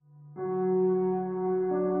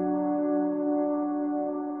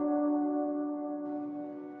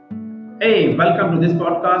Hey, welcome to this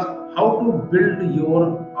podcast. How to build your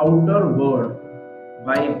outer world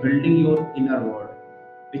by building your inner world,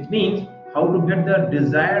 which means how to get the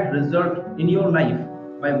desired result in your life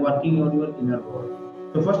by working on your inner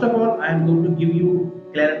world. So, first of all, I am going to give you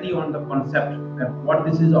clarity on the concept that what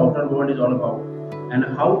this is outer world is all about and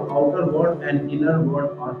how outer world and inner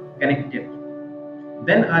world are connected.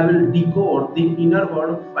 Then I will decode the inner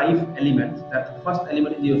world of five elements. That the first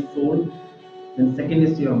element is your soul, then second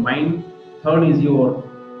is your mind, third is your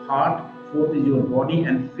heart, fourth is your body,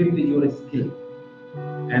 and fifth is your skill.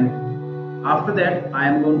 And after that, I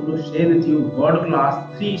am going to share with you world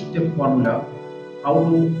class three-step formula how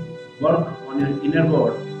to work on your inner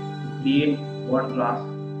world to create world class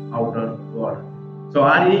outer world. So,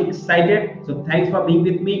 are you excited? So, thanks for being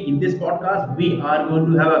with me in this podcast. We are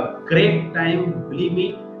going to have a great time. Believe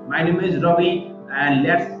me, my name is Ravi, and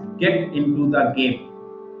let's get into the game.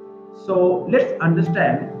 So, let's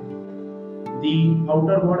understand the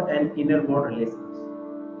outer world and inner world relations.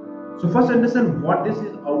 So first understand what this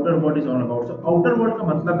is outer world is all about. So outer world का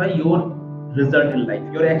मतलब है your result in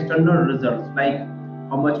life, your external results like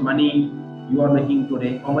how much money you are making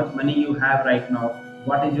today, how much money you have right now,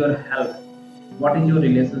 what is your health, what is your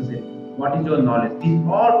relationship, what is your knowledge. These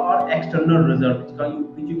all are external results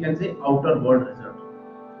which you can say outer world results.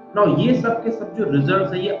 Now ये सब के सब जो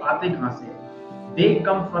results है ये आते कहाँ से? They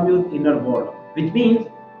come from your inner world, which means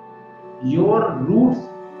your roots,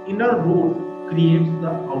 inner roots creates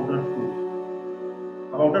the outer fruit.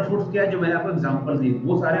 अब आउटर फ्रूट्स क्या है जो मैंने आपको एग्जांपल दी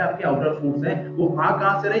वो सारे आपके आउटर फ्रूट्स हैं वो आ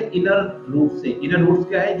कहां से रहे इनर रूट से इनर रूट्स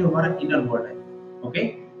क्या है जो हमारा इनर वर्ल्ड है okay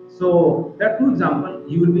so that to example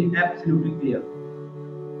you will be absolutely clear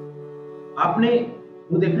आपने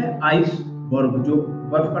वो देखा है आइस बर्फ जो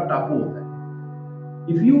बर्फ का टापू होता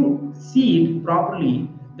है if you see it properly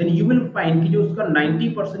then you will find कि जो उसका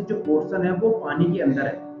 90% जो पोर्शन है वो पानी के अंदर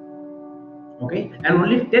है okay and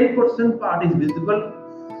only 10% part is visible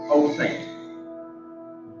outside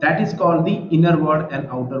that is called the inner world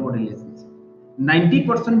and outer world relationship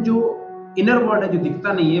 90% जो inner world है जो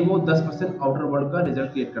दिखता नहीं है वो 10% outer world का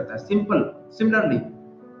result create करता है simple similarly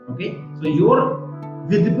okay so your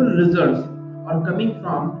visible results are coming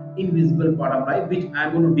from invisible part of life which I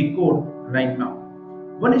am going to decode right now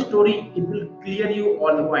one story it will clear you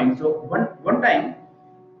all the points so one time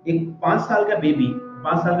एक 5 साल का baby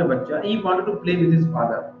 5 साल का बच्चा ही wanted to play with his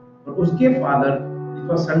father और उसके father it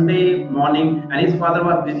was Sunday morning and his father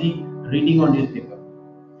was busy reading on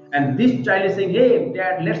newspaper and this child is saying hey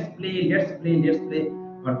dad let's play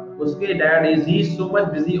but उसके dad is he so much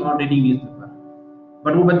busy on reading newspaper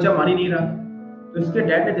but वो बच्चा मान ही नहीं रहा तो इसके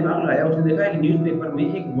dad ने दिमाग लगाया उसने देखा एक न्यूज़पेपर में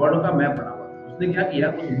एक वर्ल्ड का मैप बना हुआ था उसने क्या किया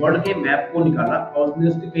उस वर्ल्ड के मैप को निकाला और उसने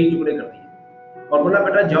उसके कई टुकड़े कर दिए और बोला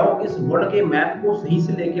बेटा जाओ इस वर्ल्ड के मैप को सही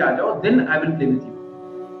से लेके आ जाओ then I will play with you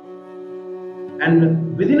and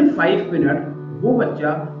within 5 minute वो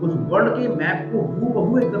बच्चा उस वर्ल्ड के मैप को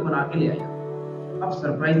हूबहू एकदम बना के ले आया अब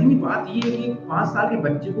सरप्राइजिंग बात ये है कि 5 साल के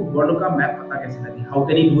बच्चे को वर्ल्ड का मैप पता कैसे लगे how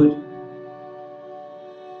can he do it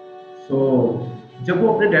so जब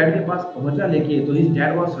वो अपने डैड के पास पहुंचा लेके तो his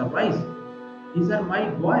dad was surprise he said my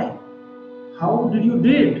boy how did you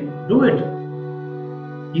do it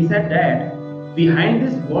he said dad behind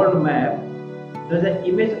this world map there's an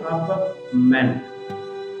image of a man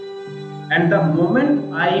and the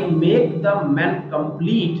moment I make the man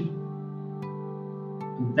complete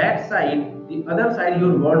that side the other side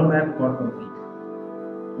your world map got complete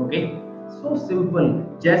okay so simple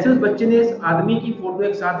जैसे उस बच्चे ने इस आदमी की photo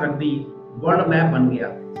एक साथ रख दी वर्ल्ड मैप बन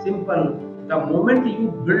गया simple the moment you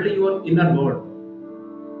build your inner world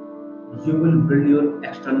you will build your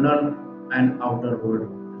external and outer world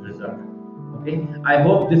result okay I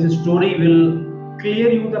hope this story will clear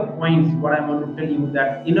you the points what I want to tell you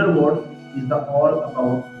that inner world is the all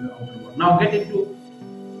about the outer world now get into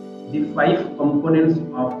the 5 components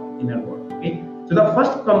of inner world okay so the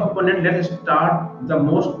first component let's start the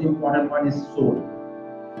most important part is soul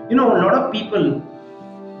you know a lot of people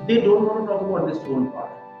they don't want to talk about the soul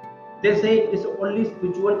part they say it's only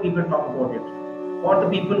spiritual people talk about it or the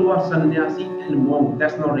people who are sannyasi and monk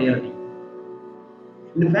that's not reality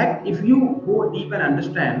in fact, if you go deep and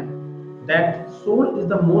understand that soul is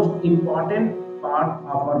the most important part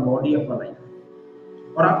of our body of our life.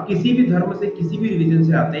 और आप किसी भी धर्म से किसी भी religion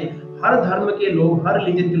से आते हैं हर धर्म के लोग हर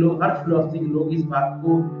रिलीजन के लोग हर फिलोसफी के लोग इस बात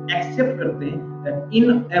को एक्सेप्ट करते हैं that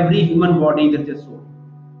in every human body there is a soul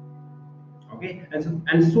okay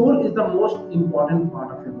and soul is the most important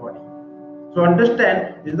part of your body so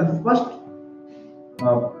understand this is the first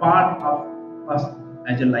part of us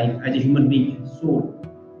as a life as a human being soul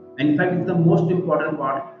in fact it's the most important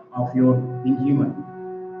part of your being human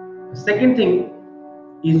the second thing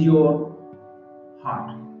is your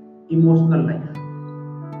heart, emotional life.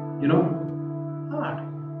 You know, heart.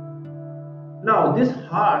 Now, this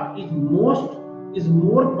heart is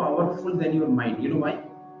more powerful than your mind. You know why?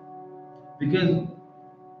 Because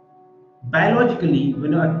biologically,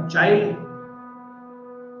 when a child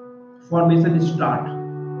formation start,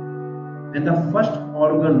 and the first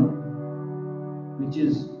organ which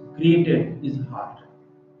is created is heart,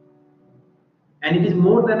 and it is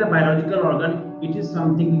more than a biological organ. It is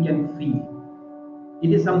something we can feel.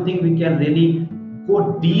 It is something we can really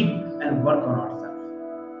go deep and work on ourselves.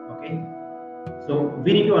 Okay, so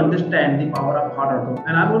we need to understand the power of heart organ,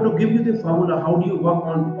 and I'm going to give you the formula. How do you work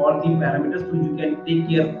on all the parameters so you can take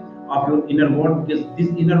care of your inner world, because this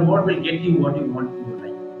inner world will get you what you want in your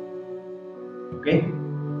life. Okay,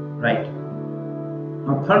 right.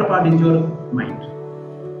 Now third part is your mind.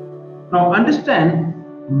 Now understand,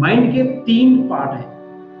 mind के तीन part है.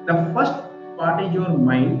 The first part is your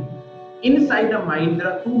mind. Inside the mind there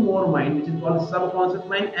are two more mind, which is called subconscious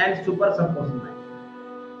mind and super subconscious mind.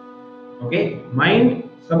 Okay, mind,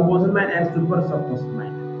 subconscious mind and super subconscious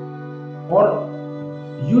mind. Or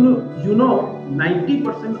you know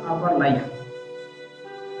 90% of our life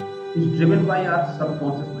is driven by our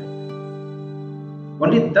subconscious mind.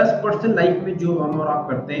 Only 10% life में जो हम और आप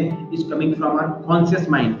करते हैं is coming from our conscious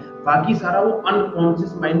mind. बाकी सारा वो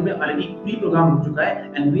unconscious mind में already प्री प्रोग्राम हो चुका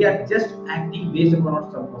है, and we are just acting based upon our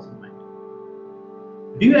subconscious mind.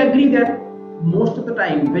 Do you agree that most of the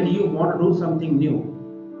time when you want to do something new,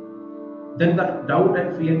 then the doubt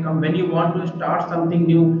and fear come. When you want to start something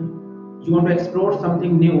new, you want to explore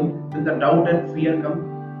something new, then the doubt and fear come.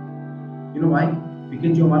 You know why?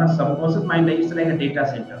 Because जो हमारा subconscious mind है, it's like a data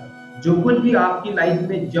center. जो कुछ भी आपकी life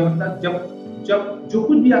में जब जो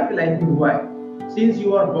कुछ भी आपकी लाइफ में हुआ है, since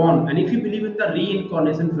you are born, and if you believe in the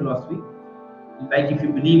reincarnation philosophy, like if you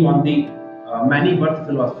believe on the many birth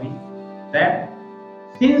philosophy, that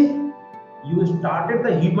since you started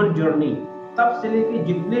the human journey, तब से लेके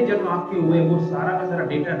जितने जन्म आपके हुए वो सारा का सारा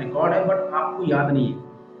डेटा रिकॉर्ड है, बट आपको याद नहीं है.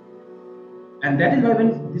 And that is why when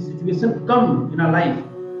this situation come in our life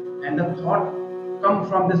and the thought come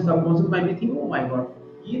from this subconscious mind, we think, oh my god,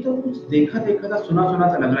 ये तो कुछ देखा था, सुना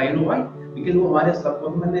सा लग रहा है. You know why? Because वो हमारे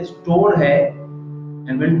subconscious mind में stored है,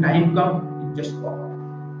 and when time come, it just pop up.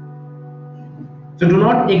 So do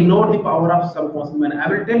not ignore the power of subconscious mind. I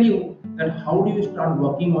will tell you that how do you start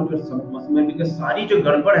working on your subconscious mind, because सारी जो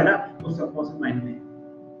गड़बड़ है ना वो subconscious mind में.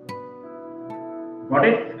 Got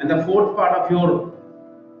it? And the fourth part of your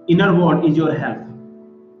inner world is your health.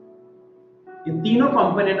 ये तीनों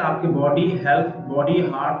component आपके body, health, body,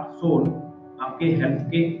 heart, soul आपके हेल्थ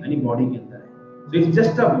के यानी बॉडी के अंदर है. So it's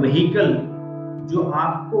just a vehicle जो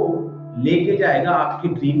आपको लेके जाएगा आपकी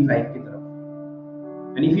ड्रीम लाइफ की तरफ.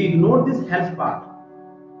 And if you ignore this health part,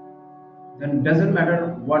 then doesn't matter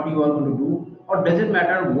what you are going to do, or doesn't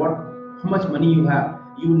matter how much money you have,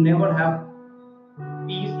 you will never have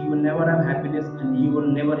peace, you will never have happiness, and you will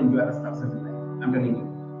never enjoy the success in life. I'm telling you.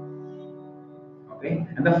 Okay,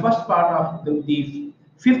 and the first part of the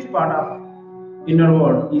fifth part of inner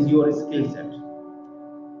world is your skill set.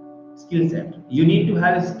 You need to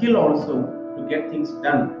have a skill also to get things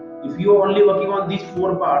done. If you are only working on these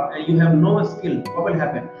four parts and you have no skill, what will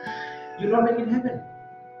happen? You will not make it happen.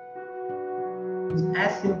 It's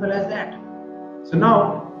as simple as that. So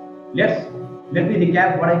now let me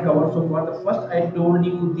recap what I covered so far. The first, I told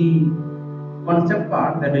you the concept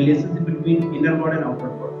part, the relationship between inner world and outer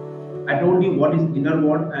world. I told you what is inner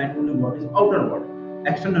world, and I told you what is outer world,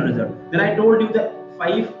 external result. Then I told you the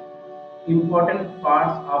 5 important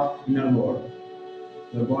parts of inner world: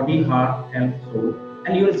 your body, heart, health, soul,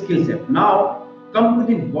 and your skill set. Now come to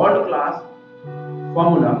the world class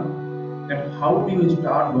formula, that how do you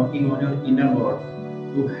start working on your inner world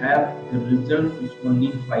to have the result which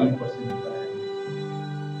only 5% people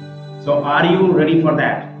have. So are you ready for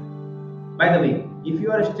that? By the way, if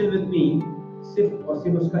you are still with me, सिर्फ और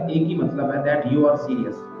सिर्फ उसका एक ही मतलब है, that you are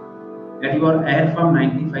serious, that you are ahead from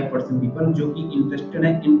 95% people जो कि interested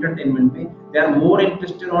है entertainment पे. They are more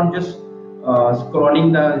interested on just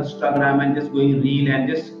scrolling the Instagram and just going reel and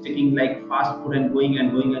just taking like fast food and going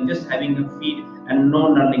and just having a feed and no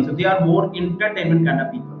learning. So they are more entertainment kind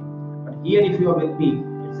of people. But here, if you are with me,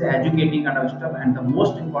 it's educating kind of stuff, and the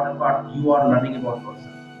most important part, you are learning about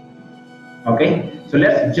yourself. Okay, so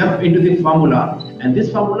let's jump into the formula. And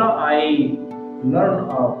this formula I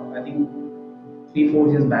learned I think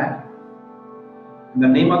 3-4 years back. And the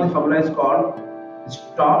name of the formula is called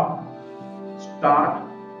stop, start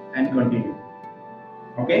and continue.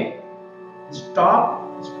 Okay, stop,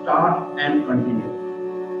 start and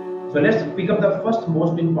continue. So let's pick up the first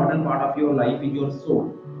most important part of your life, is your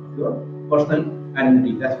soul, your personal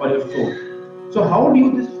identity. That's for your soul. So how do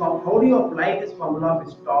you apply this formula of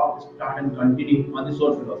stop, start and continue on the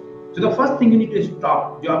soul philosophy? So the first thing you need to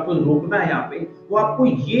stop, जो आपको रोकना है यहाँ पे, वो आपको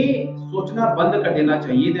ये सोचना बंद कर देना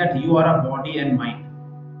चाहिए that you are a body and mind.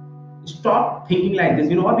 Stop thinking like this.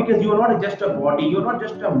 You know what? Because you are not just a body, you are not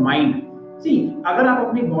just a mind. See, अगर आप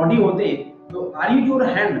अपनी बॉडी होते तो आर यू योर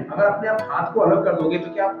हैंड? अगर अपने आप हाथ को अलग कर दोगे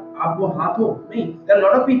तो क्या आप वो हाथ हो? नहीं. There are a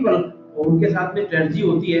lot of people उनके साथ में ट्रेजेडी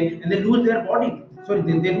होती है and they lose their body. Sorry,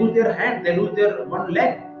 they lose their hand, they lose their one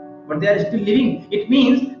leg, but they are still living. It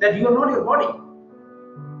means that you are not your body.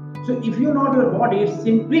 So if you are not your body, it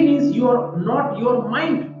simply means you are not your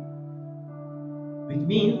mind, which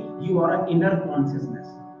means you are an inner consciousness.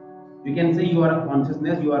 You can say you are a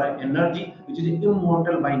consciousness, you are an energy which is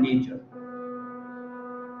immortal by nature.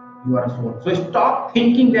 You are a soul. So stop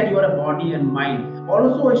thinking that you are a body and mind.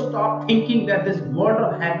 Also stop thinking that this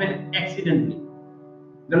world happened accidentally.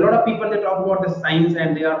 There are a lot of people, they talk about the science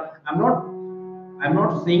and they are, I'm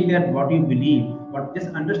not saying that what you believe, but just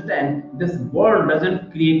understand this world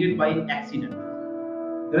doesn't created by accident.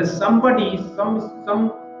 There is somebody, some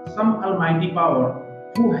almighty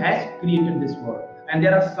power who has created this world, and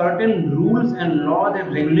there are certain rules and laws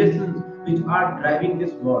and regulations which are driving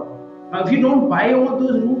this world. Now, if you don't buy all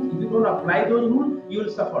those rules, if you don't apply those rules, you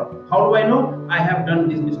will suffer. How do I know? I have done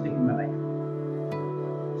this mistake in my life.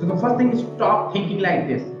 So the first thing is stop thinking like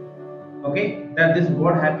this. Okay, that this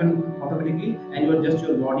world happened automatically and you are just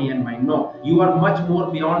your body and mind. No, you are much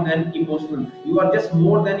more beyond than emotional. You are just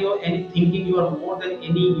more than your any thinking. You are more than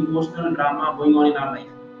any emotional drama going on in our life.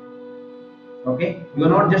 Okay, you are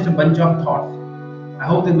not just a bunch of thoughts. I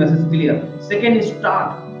hope this message is clear. Second is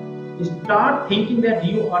start thinking that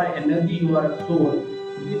you are an energy, you are a soul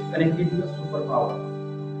which is connected to a superpower,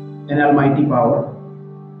 an almighty power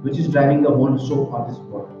which is driving the whole show of this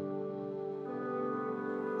world.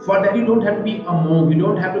 For that, you don't have to be a monk, you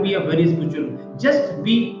don't have to be a very spiritual. Just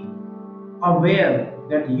be aware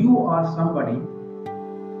that you are somebody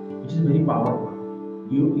which is very powerful.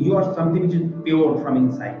 You are something which is pure from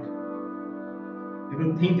inside. You have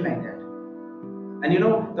to think like that. And you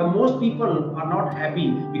know, the most people are not happy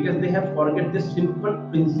because they have forget this simple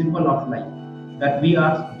principle of life, that we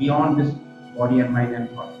are beyond this body and mind and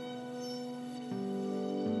thought.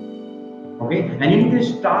 Okay, and you need to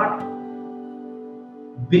start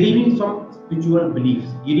believing some spiritual beliefs.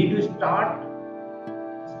 You need to start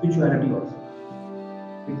spirituality also.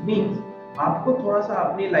 It means आपको थोड़ा सा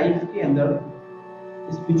अपनी life के अंदर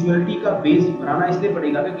spirituality का base बनाना इसलिए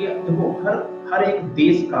पड़ेगा क्योंकि देखो हर एक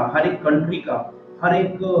देश का, हर एक कंट्री का, हर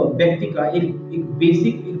एक व्यक्ति का एक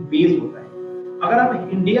बेसिक एक बेस होता है. अगर आप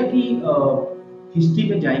इंडिया की हिस्ट्री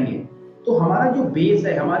में जाएंगे तो हमारा जो बेस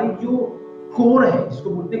है, हमारी जो कोर है, जिसको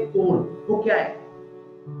बोलते हैं कोर, वो क्या है?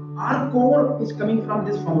 Our core is coming from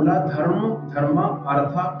this formula dharma,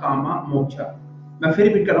 artha, kama, moksha. मैं फिर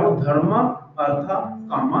रिपीट कर रहा हूँ, धर्म, अर्थ,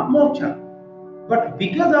 कामा, मोक्ष. But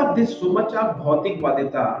because of this so much of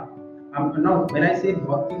भौतिकवादिता, now when I say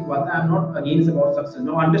भौतिकवादिता, I'm not against about success.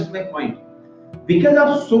 Now understand my point. Because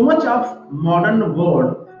of so much of modern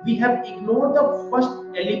world, we have ignored the first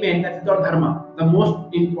element, that is called dharma. The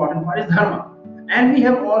most important part is dharma, and we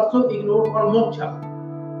have also ignored all moksha.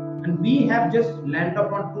 And we have just landed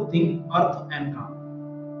upon two things, artha and kama.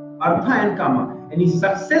 Artha and kama, any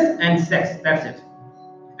success and sex, that's it.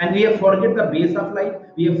 And we have forget the base of life,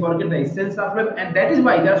 we have forget the essence of life, and that is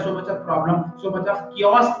why there are so much of problem, so much of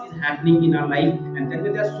chaos is happening in our life, and that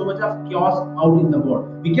way there is so much of chaos out in the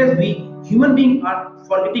world, because we human beings are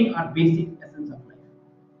forgetting our basic essence of life.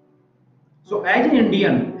 So as an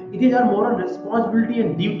Indian, it is our moral responsibility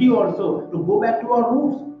and duty also to go back to our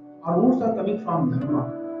roots. Our roots are coming from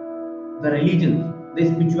dharma, the religion, the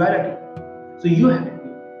spirituality. So you have,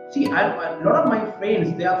 see, a lot of my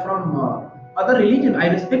friends, they are from other religion. I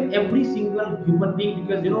respect every single human being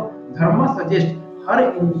because you know, dharma suggests हर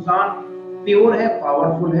इंसान pure है,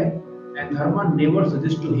 powerful है, and dharma never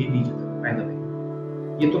suggests to hate each other. By the way,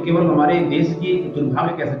 ये तो केवल हमारे देश की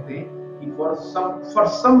दुर्भाग्य कह सकते हैं कि for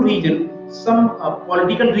some reason, some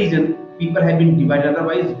political reason, people have been divided.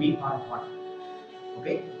 Otherwise, we are one.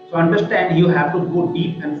 Okay. So understand, you have to go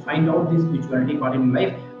deep and find out this spirituality part in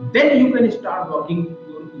life. Then you can start working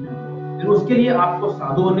your inner growth. फिर उसके लिए आपको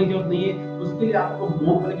साधु होने की जरूरत नहीं है, उसके लिए आपको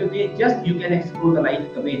मोक्ष होने की जरूरत नहीं है. Just you can explore the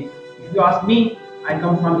life the way. If you ask me, I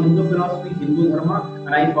come from Hindu philosophy, Hindu dharma,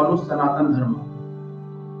 and I follow Sanatan dharma.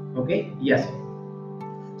 Okay? Yes.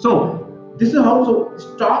 So this is how. So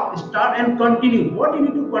stop, start, and continue. What you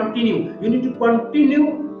need to continue? You need to continue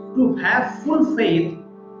to have full faith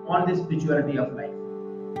on the spirituality of life.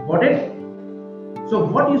 Got it? So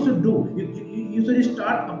what you should do? You should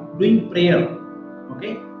start doing prayer.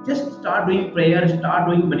 Okay, just start doing prayer, start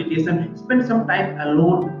doing meditation, spend some time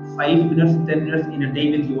alone, 5 minutes, 10 minutes in a day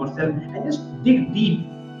with yourself, and just dig deep.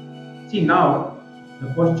 See, now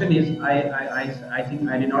the question is, I think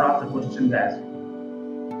I did not ask the question, guys.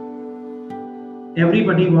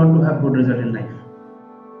 Everybody want to have good result in life,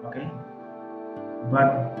 okay?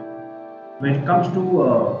 But when it comes to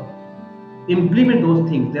implement those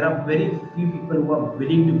things, there are very few people who are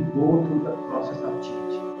willing to go through the process of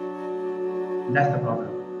change. That's the problem.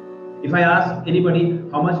 If I ask anybody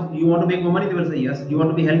how much you want to make more money, they will say yes. You want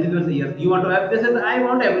to be healthy, they will say yes. You want to have this, and I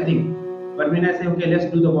want everything. But when I say okay,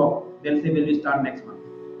 let's do the walk, they'll say will we start next month?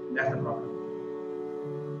 That's the problem.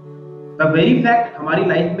 The very fact हमारी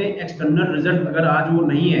life में external result अगर आज वो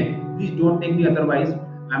नहीं है, please don't take me otherwise,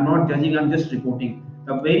 I am not judging, I am just reporting.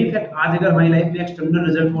 The very fact आज अगर हमारी लाइफ में एक्सटर्नल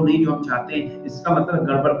रिजल्ट वो नहीं जो हम चाहते हैं, इसका मतलब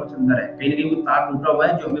गड़बड़ कुछ अंदर है, कहीं ना कहीं कोई तार टूटा हुआ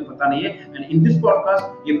है जो हमें पता नहीं है। एंड इन दिस पॉडकास्ट,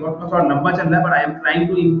 ये पॉडकास्ट थोड़ा लंबा चल रहा है, but I am trying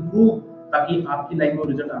to improve ताकि आपकी लाइफ में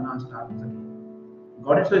रिजल्ट आना स्टार्ट हो सके।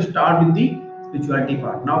 Got it? So start with the spirituality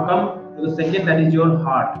part. Now come to the second, that is your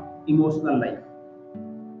heart, emotional life.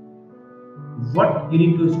 What you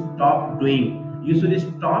need to stop doing, you should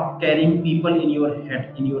stop carrying people in your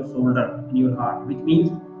head, in your shoulder, in your heart, which means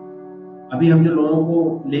अभी हम जो लोगों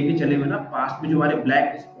को लेके चले हुए ना, past में जो हमारे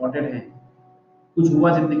ब्लैक स्पॉटेड हैं, कुछ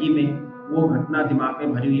हुआ जिंदगी में, वो घटना दिमाग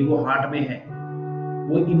में भरी हुई है, वो हार्ट में है,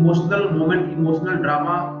 वो इमोशनल मोमेंट, इमोशनल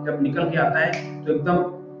ड्रामा जब निकल के आता है तो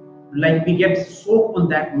एकदम like we get soak on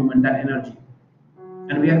that moment, that energy,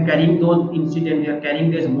 and we are carrying those incidents, we are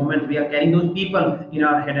carrying those moments, we are carrying those people in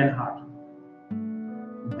our head and heart.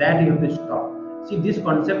 That you have to stop. See, this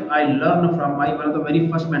concept I learned from my one of the very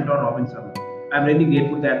first mentor, Robin Sharma. I'm really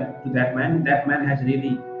grateful to that man. That man has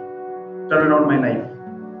really turned around my life.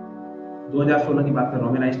 2016 की बात कर रहा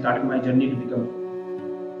हूँ, when I started my journey to become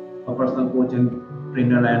a personal coach and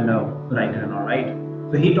trainer and writer and all, right?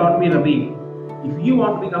 So he taught me, Ravi, if you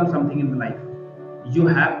want to become something in life, you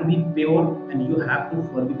have to be pure and you have to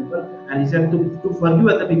forgive people. And he said to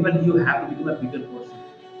forgive other people, you have to become a bigger person.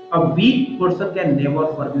 A weak person can never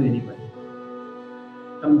forgive anybody.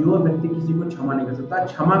 कमजोर व्यक्ति किसी को क्षमा नहीं कर सकता।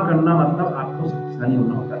 क्षमा करना मतलब आपको शक्तिशाली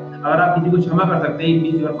होना होता है। अगर आप किसी को क्षमा कर सकते हैं, it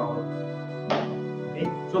means you are powerful. Okay?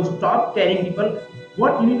 So stop carrying people.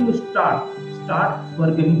 What you need to start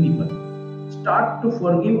forgiving people. Start to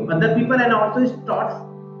forgive other people and also start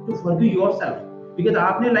to forgive yourself. Because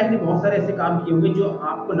आपने लाइफ में बहुत सारे ऐसे काम किए होंगे जो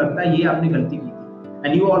आपको लगता है ये आपने गलती की थी.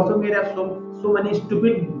 And you also made so many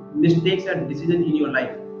stupid mistakes and decisions in your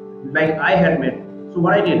life. Like I had made. So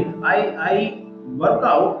what I did, I worked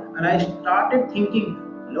out and I started thinking,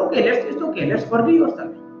 okay, let's forgive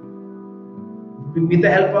yourself with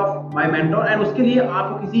the help of my mentor. And उसके लिए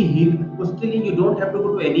आपको उसके लिए you don't have to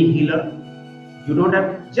go to any healer. You don't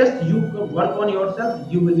have, just you work on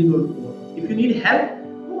yourself, you will be able to work. If you need help,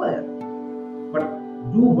 go ahead. But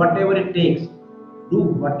do whatever it takes. Do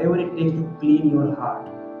whatever it takes to clean your heart.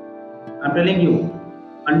 I'm telling you,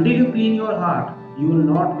 until you clean your heart, you will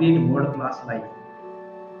not create world-class life.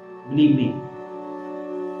 Believe me.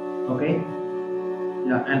 Okay?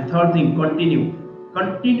 Yeah. And third thing, continue.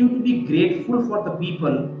 Continue to be grateful for the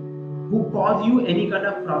people who cause you any kind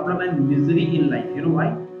of problem and misery in life. You know why?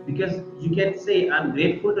 Because you can say, I'm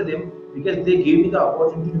grateful to them because they gave me the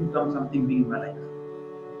opportunity to become something big in my life.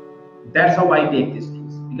 That's how I take these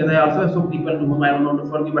things. Because I also have some people to whom I don't want to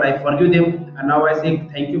forgive, but I forgive them, and now I say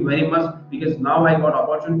thank you very much because now I got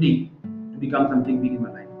opportunity to become something big in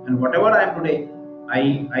my life. And whatever I am today,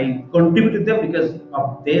 I contribute to them because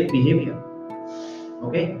of their behavior.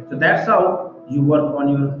 Okay, so that's how you work on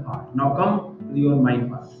your heart. Now come to your mind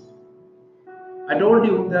part. I told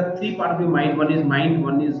you there are three parts of your mind. One is mind,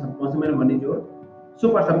 one is subconscious mind, one is your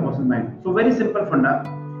super subconscious mind. So very simple funda.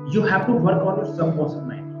 You have to work on your subconscious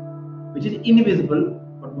mind, which is invisible,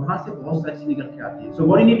 but वहाँ से बहुत सारी चीजें निकल के आती है. So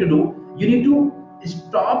what you need to do, you need to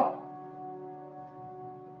stop.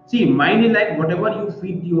 See, mind is like whatever you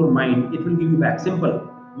feed to your mind, it will give you back. Simple.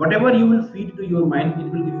 Whatever you will feed to your mind,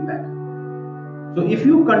 it will give you back. So if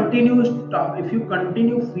you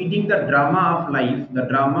continue feeding the drama of life, the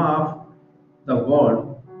drama of the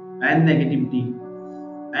world, and negativity,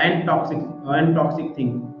 and toxic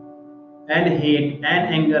thing, and hate,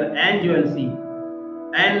 and anger, and jealousy,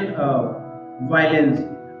 and violence,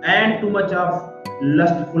 and too much of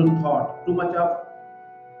lustful thought, too much of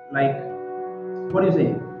like, what do you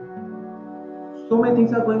say? So many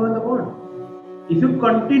things are going on in the world. If you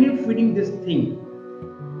continue feeding this thing,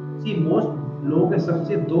 see, most लोगों के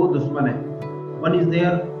सबसे दो दुश्मन है. One is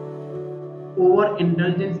their over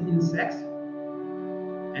indulgence in sex,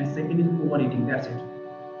 and second is overeating. That's it.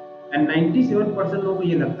 And 97% लोगों को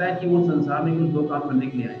ये लगता है कि वो संसार में कुछ दो काम करने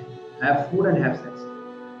के लिए आए. Have food and have sex.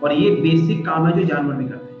 और ये बेसिक काम है जो जानवर भी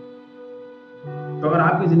करते हैं। तो अगर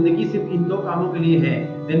आपकी जिंदगी सिर्फ इन दो कामों के लिए है,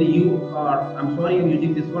 then you are, I'm sorry I'm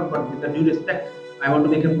using this word, but with the due respect, I want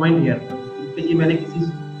to make a point here. इसके लिए मैंने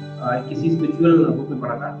किसी स्पिरिचुअल बुक में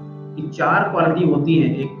पढ़ा था कि 4 क्वालिटी होती हैं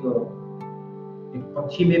एक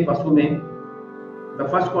पक्षी में, पशु में। The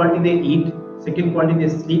first quality they eat, second quality they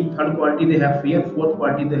sleep, third quality they have fear, fourth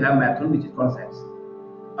quality they have marathon, which is called sex.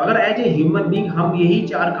 अगर एज ए ह्यूमन बीइंग हम यही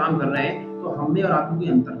 4 काम कर रहे हैं, तो हम में और आप में कोई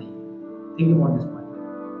अंतर नहीं है। Think about this point.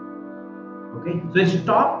 Okay, so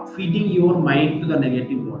stop feeding your mind to the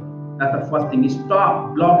negative word. That's the first thing.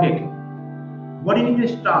 Stop, block it. What you need to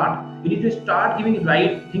start? You need to start giving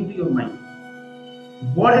right thing to your mind.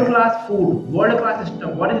 World class food, world class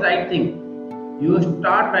stuff. What is right thing? You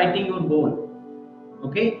start writing your goal.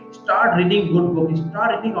 Okay, start reading good books.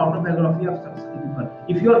 Start reading autobiography of successful people.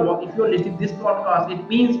 If you are listening this podcast, it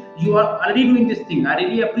means you are already doing this thing. I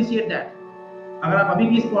really appreciate that. अगर आप अभी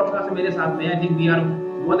भी इस podcast में मेरे साथ में, I think we are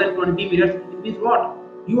more than 20 minutes. It means what?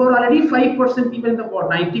 You are already 5% people in the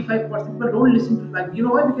world. 95% people don't listen to life. You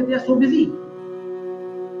know why? Because they are so busy.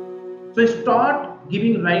 So start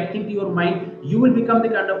giving right thing to your mind. You will become the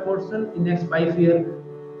kind of person in next 5 years,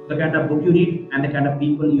 the kind of book you read and the kind of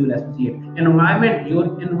people you will associate. Your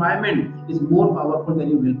environment is more powerful than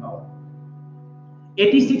your willpower.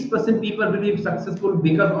 86% people will be successful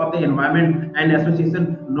because of the environment and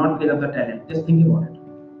association, not because of the talent. Just think about it.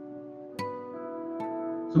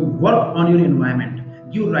 So work on your environment.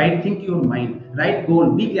 Give right thing to your mind. Right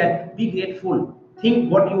goal. Be grateful.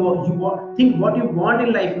 Think what you want. Think what you want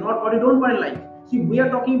in life, not what you don't want in life. See, we are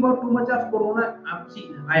talking about too much of corona. See,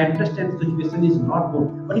 I understand the situation is not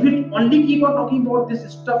good, but if you only keep on talking about this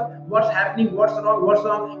stuff, what's happening, what's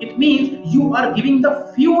wrong, it means you are giving the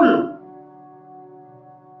fuel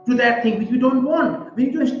to that thing which we don't want. We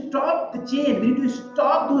need to stop the chain. We need to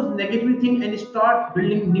stop those negative things and start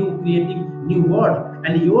building new, creating new world.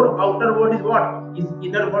 And your outer world is what? Is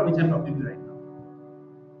inner world, which I'm talking to you right now.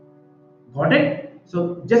 Got it?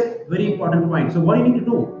 So just very important point. So what you need to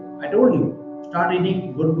do? I told you, start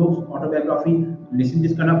reading good books, autobiography, listen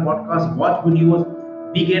this kind of podcast, watch videos,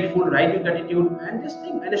 be grateful, write your gratitude, and just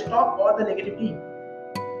think and stop all the negativity.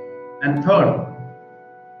 And third,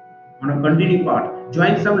 on a continuing part,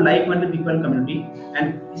 join some like-minded people community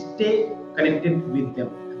and stay connected with them.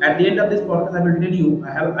 At the end of this podcast, I will tell you,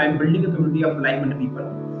 I'm building a community of like-minded people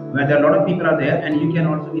where there are a lot of people are there, and you can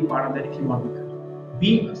also be part of that if you want to be that.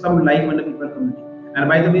 Be some like-minded people community. And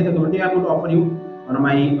by the way, the community I'm going to offer you on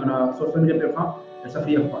a social media platform, it's a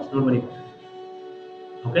free of cost. Don't worry about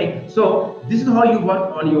it. Okay, so this is how you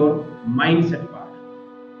work on your mindset part.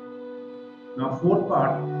 Now, fourth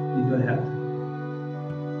part is your health.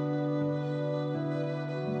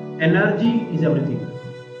 Energy is everything.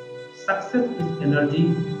 Success is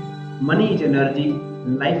energy. Money is energy.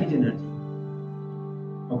 Life is energy.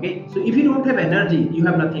 Okay? So if you don't have energy, you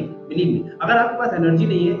have nothing. Believe me. अगर आपके पास energy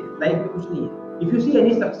नहीं है, life में कुछ नहीं है. If you see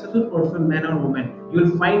any successful person, man or woman, you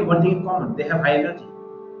will find one thing in common. They have high energy.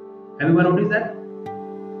 Have you ever noticed that?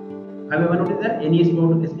 Have you ever noticed that? Any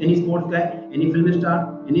sports guy, any film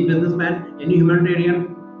star, any businessman, any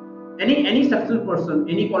humanitarian, any successful person,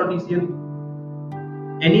 any politician,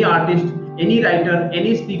 any artist, any writer,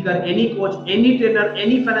 any speaker, any coach, any trainer,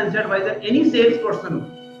 any financial advisor, any salesperson,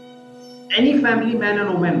 any family man and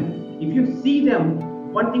woman, if you see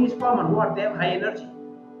them, one thing is common. What? They have high energy.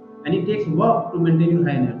 And it takes work to maintain your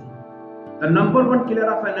high energy. The number one killer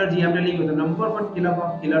of energy, I'm telling you, the number one killer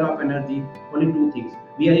of energy, only two things.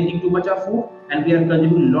 We are eating too much of food and we are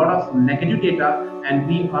consuming a lot of negative data and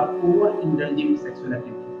we are overindulging in sexual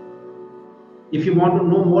activity. If you want to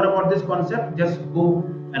know more about this concept, just go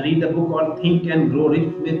and read the book called Think and Grow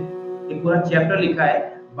Rich. में एक पूरा chapter लिखा है,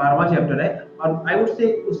 12वां chapter है. और I would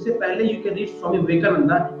say उससे पहले you can read Swami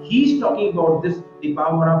Vivekananda. He is talking about this, the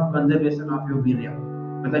power of conservation of your virya,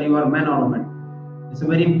 whether you are man or woman. It's a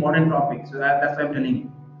very important topic, so that's why I'm telling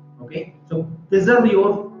you. Okay, so preserve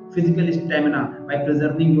your physical stamina by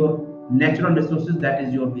preserving your natural resources. That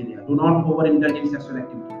is your virya. Do not overindulge in sexual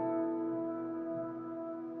activity.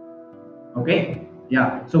 Okay,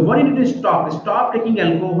 yeah. So what you need to stop taking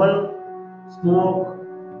alcohol, smoke,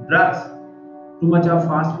 drugs, too much of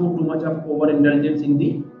fast food, too much of overindulgence in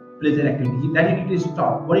the pleasure activity. That you need to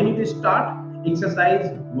stop. What you need to start?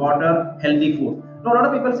 Exercise, water, healthy food. Now a lot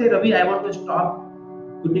of people say, Ravi, I want to stop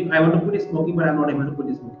I want to quit smoking, but I'm not able to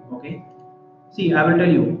quit smoking. Okay, see, I will tell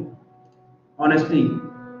you honestly,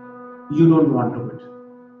 you don't want to quit.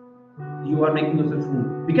 You are making yourself fool.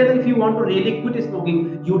 Because if you want to really quit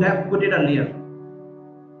smoking, you would have quit it earlier.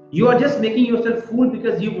 You are just making yourself fool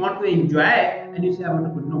because you want to enjoy and you say, I want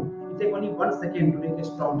to quit. No, take only 1 second to take a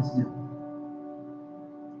strong decision.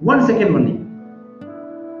 1 second only.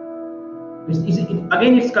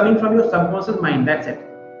 Again, it's coming from your subconscious mind. That's it.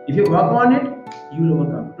 If you work on it, you will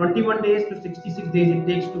overcome. 21 days to 66 days it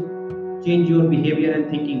takes to change your behavior and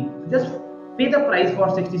thinking. So just pay the price for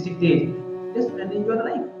 66 days. Just and enjoy the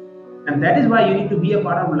life. And that is why you need to be a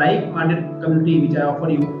part of like-minded community, which I offer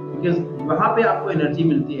you. Because वहाँ पे आपको energy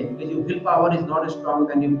मिलती है. Because your willpower is not as strong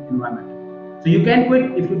than your environment. So you can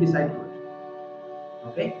quit if you decide to quit.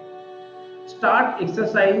 Okay. Start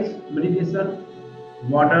exercise, meditation,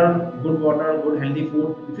 water, good healthy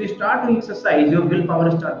food. If you start doing exercise, your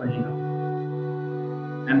willpower start building up.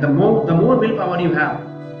 And the more willpower you have,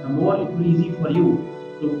 the more it will be easy for you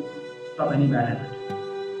to stop any bad habit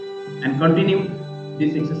and continue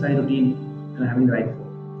this exercise routine and having the right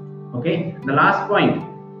food. Okay. The last point,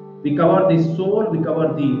 we cover the soul, we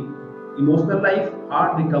cover the emotional life,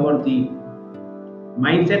 heart, we cover the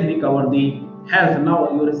mindset, we cover the health.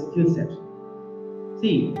 Now your skill set.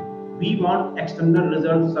 See, we want external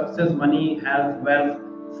results, success, money, health, wealth,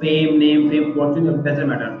 fame, name, fortune. It doesn't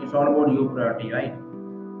matter. It's all about your priority, right?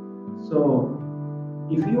 So,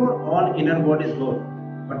 if your all inner world is good,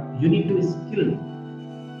 but you need to skill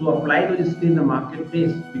to apply those skills in the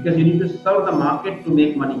marketplace, because you need to serve the market to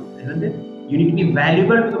make money, isn't it? You need to be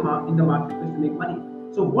valuable to in the marketplace to make money.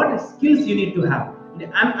 So, what skills you need to have?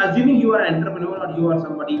 I'm assuming you are an entrepreneur or you are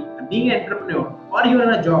somebody being an entrepreneur or you are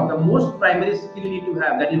in a job. The most primary skill you need to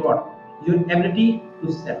have, that is what? Your ability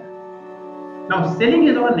to sell. Now, selling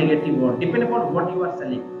is not a negative word, depending upon what you are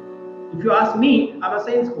selling. If you ask me, I'm a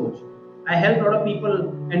sales coach. I help a lot of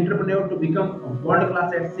people, entrepreneurs, to become world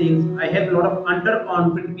class at sales. I help a lot of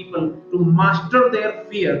underconfident people to master their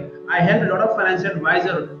fear. I help a lot of financial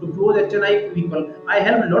advisors to close HNI people. I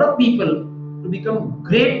help a lot of people to become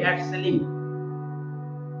great at selling.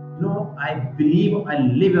 No, I believe I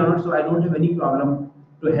live on it, so I don't have any problem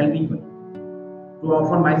to help people, to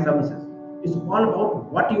offer my services. It's all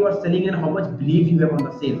about what you are selling and how much belief you have on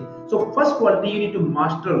the sales. So first quality you need to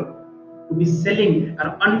master to be selling,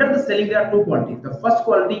 and under the selling there are two qualities. The first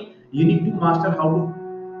quality, you need to master how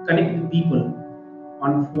to connect with people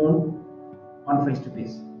on phone, on face to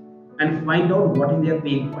face, and find out what is their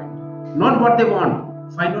pain point. Not what they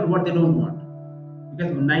want, find out what they don't want.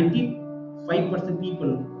 Because 95%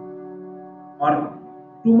 people are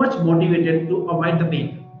too much motivated to avoid the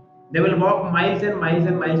pain. They will walk miles and miles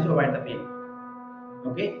and miles to avoid the pain.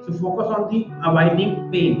 Okay, so focus on the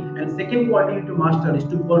avoiding pain. And second quality to master is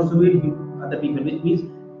to persuade other people, which means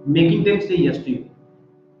making them say yes to you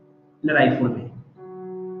in a rightful way.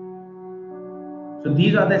 So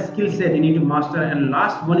these are the skill set you need to master. And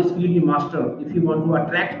last one skill you need to master if you want to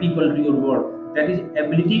attract people to your world, that is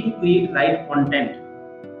ability to create right content,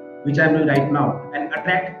 which I'm doing right now, and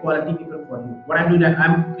attract quality people for you. What I'm doing,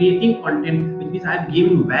 I'm creating content, which means I'm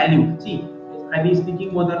giving value. See, I've been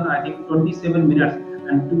speaking more than I think 27 minutes,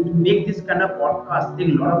 and to make this kind of podcast, take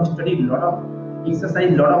a lot of study, a lot of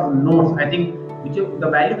exercise, a lot of notes. I think the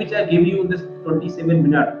value which I give you in this 27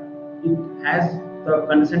 minutes, it has the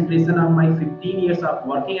concentration of my 15 years of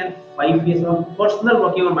working and 5 years of personal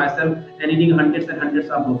working on myself and reading hundreds and hundreds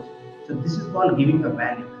of books. So this is called giving the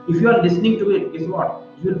value. If you are listening to it, guess what?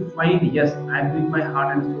 You will find, yes, I give my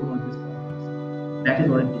heart and soul on this podcast. That is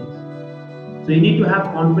what it takes. So you need to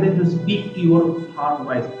have confidence to speak to your heart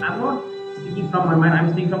voice. I'm not speaking from my mind,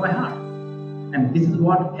 I'm speaking from my heart. And this is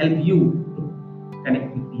what helps you to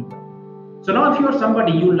connect with people. So now if you are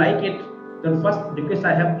somebody, you like it, the first request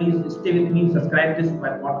I have, please stay with me, subscribe to this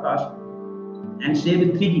podcast and share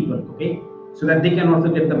with 3 people, okay? So that they can also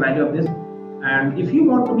get the value of this. And if you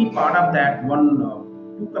want to be part of that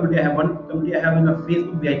two community I have, one community I have in a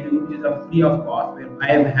Facebook VIP group, which is a free of cost, where I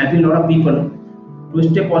am helping a lot of people to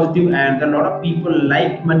stay positive, and a lot of people,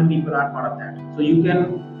 like-minded people, are part of that. So you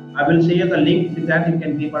can, I will share the link with that, you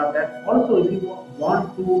can be part of that. Also, if you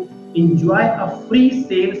want to enjoy a free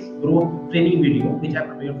sales growth training video, which I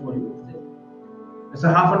prepared for you, it's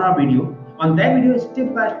a half-an-hour video. On that video,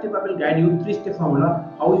 step by step, I will guide you 3-step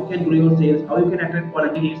formula, how you can grow your sales, how you can attract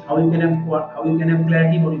quality leads, how you can have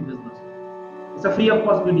clarity about your business. It's a free of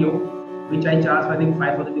cost video, which I charge, I think,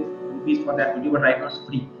 5,000 rupees for that video, but right now it's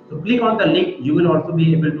free. So click on the link, you will also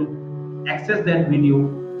be able to access that video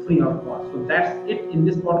free of cost. So that's it in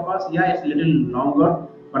this podcast. Yeah, it's a little longer,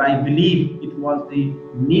 but I believe it was the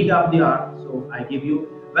need of the hour. So I give you,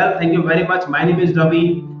 well, thank you very much. My name is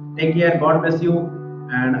Ravi. Take care. God bless you.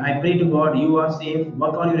 And I pray to God you are safe.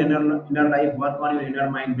 Work on your inner life, work on your inner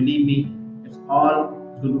mind. Believe me, it's all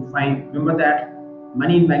going to find. Remember that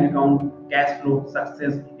money in bank account, cash flow,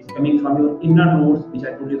 success is coming from your inner roots, which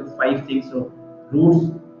I told you the 5 things. So roots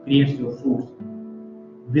creates your fruits.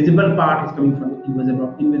 visible part is coming from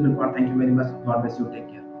invisible part. Thank you very much. God bless you. Take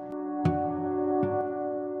care.